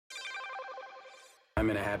I'm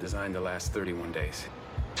in a hat designed to last 31 days.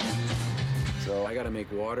 So I gotta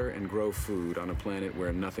make water and grow food on a planet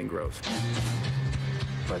where nothing grows.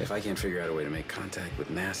 But if I can't figure out a way to make contact with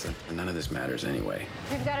NASA, then none of this matters anyway.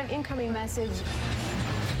 We've got an incoming message.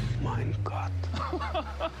 Mein Gott.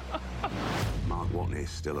 Mark Watney's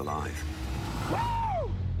still alive. Woo!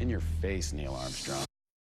 In your face, Neil Armstrong.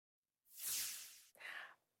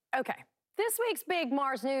 Okay. This week's big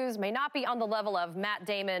Mars news may not be on the level of Matt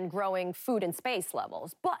Damon growing food in space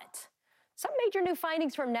levels, but some major new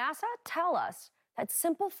findings from NASA tell us that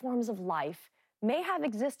simple forms of life may have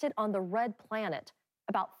existed on the red planet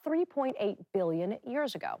about 3.8 billion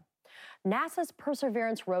years ago. NASA's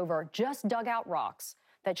Perseverance Rover just dug out rocks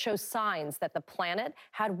that show signs that the planet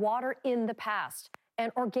had water in the past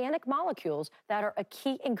and organic molecules that are a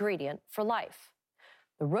key ingredient for life.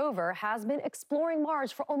 The rover has been exploring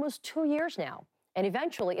Mars for almost 2 years now, and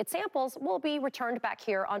eventually its samples will be returned back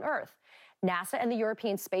here on Earth. NASA and the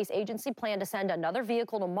European Space Agency plan to send another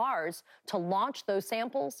vehicle to Mars to launch those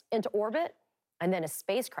samples into orbit, and then a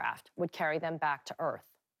spacecraft would carry them back to Earth.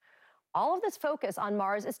 All of this focus on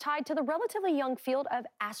Mars is tied to the relatively young field of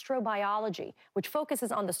astrobiology, which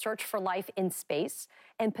focuses on the search for life in space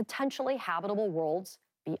and potentially habitable worlds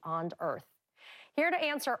beyond Earth. Here to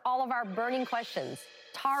answer all of our burning questions,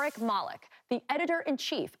 Tariq Malik, the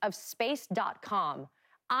editor-in-chief of Space.com.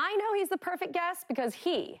 I know he's the perfect guest because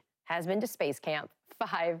he has been to space camp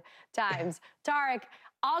 5 times. Tariq,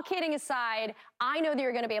 all kidding aside, I know that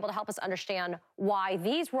you're going to be able to help us understand why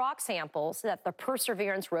these rock samples that the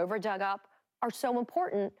Perseverance rover dug up are so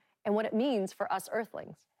important and what it means for us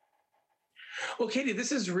Earthlings. Well, Katie,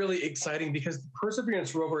 this is really exciting because the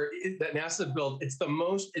Perseverance rover that NASA built, it's the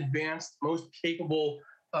most advanced, most capable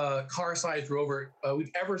car-sized rover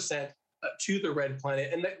we've ever sent to the red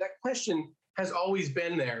planet. And that question has always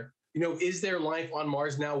been there. You know, is there life on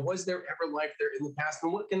Mars now? Was there ever life there in the past?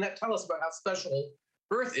 And what can that tell us about how special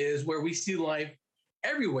Earth is, where we see life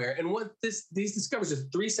everywhere? And what these discoveries, there's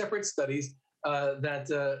 3 separate studies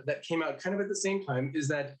that came out kind of at the same time, is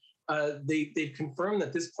that they've confirmed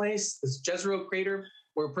that this place, this Jezero crater,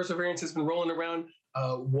 where Perseverance has been rolling around,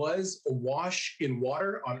 was awash in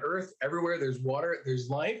water on Earth. Everywhere there's water, there's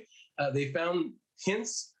life. They found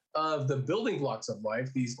hints of the building blocks of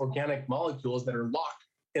life, these organic molecules that are locked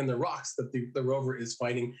in the rocks that the rover is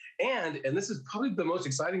finding. And this is probably the most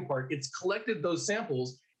exciting part, it's collected those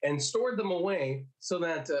samples and stored them away so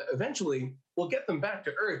that eventually we'll get them back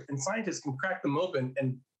to Earth and scientists can crack them open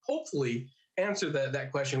and hopefully answer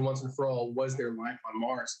that question once and for all. Was there life on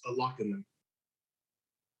Mars locked in them?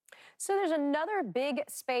 So there's another big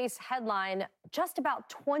space headline. Just about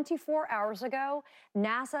 24 hours ago,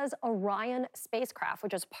 NASA's Orion spacecraft,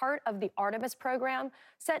 which is part of the Artemis program,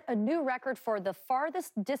 set a new record for the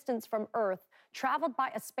farthest distance from Earth traveled by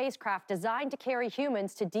a spacecraft designed to carry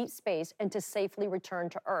humans to deep space and to safely return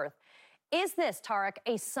to Earth. Is this, Tariq,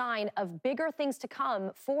 a sign of bigger things to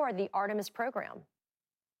come for the Artemis program?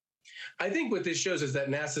 I think what this shows is that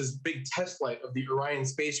NASA's big test flight of the Orion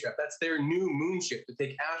spacecraft, that's their new moonship to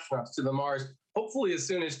take astronauts to the Mars, hopefully as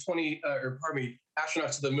soon as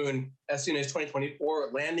astronauts to the moon as soon as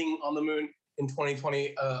 2024, landing on the moon in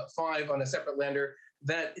 2025 on a separate lander,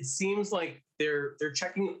 that it seems like they're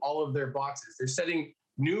checking all of their boxes. They're setting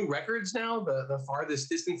new records now, the farthest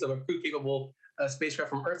distance of a crew-capable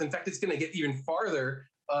spacecraft from Earth. In fact, it's going to get even farther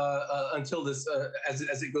until this, as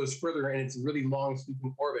it goes further in its really long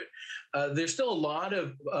sweeping orbit. There's still a lot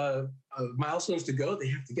of milestones to go. They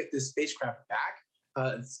have to get this spacecraft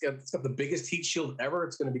back. It's got the biggest heat shield ever.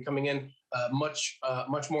 It's going to be coming in much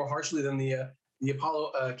more harshly than the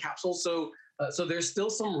Apollo capsule. So there's still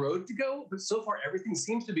some road to go, but so far everything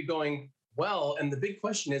seems to be going well. And the big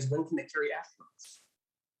question is, when can it carry astronauts?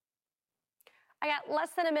 I got less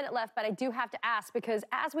than a minute left, but I do have to ask because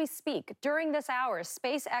as we speak, during this hour,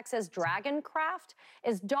 SpaceX's Dragon craft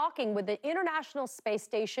is docking with the International Space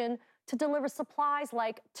Station to deliver supplies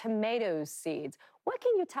like tomato seeds. What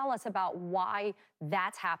can you tell us about why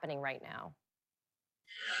that's happening right now?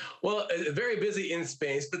 Well, very busy in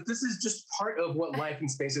space, but this is just part of what life in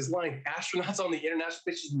space is like. Astronauts on the International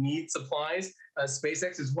Space Station need supplies.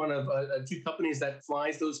 SpaceX is one of 2 companies that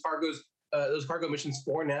flies those cargo missions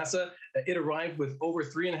for NASA. It arrived with over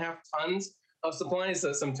 3.5 tons of supplies,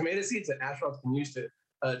 some tomato seeds that astronauts can use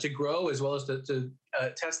to grow, as well as to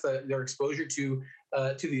test their exposure to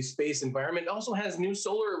the space environment. It also has new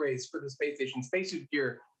solar arrays for the space station, spacesuit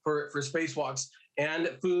gear for spacewalks, and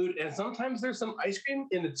food. And sometimes there's some ice cream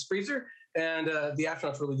in its freezer, and the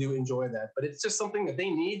astronauts really do enjoy that. But it's just something that they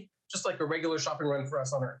need, just like a regular shopping run for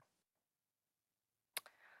us on Earth.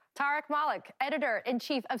 Tarek Malik,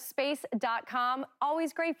 editor-in-chief of space.com.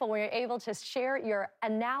 Always grateful when you're able to share your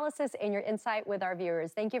analysis and your insight with our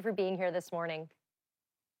viewers. Thank you for being here this morning.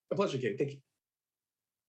 A pleasure, Katie. Thank you.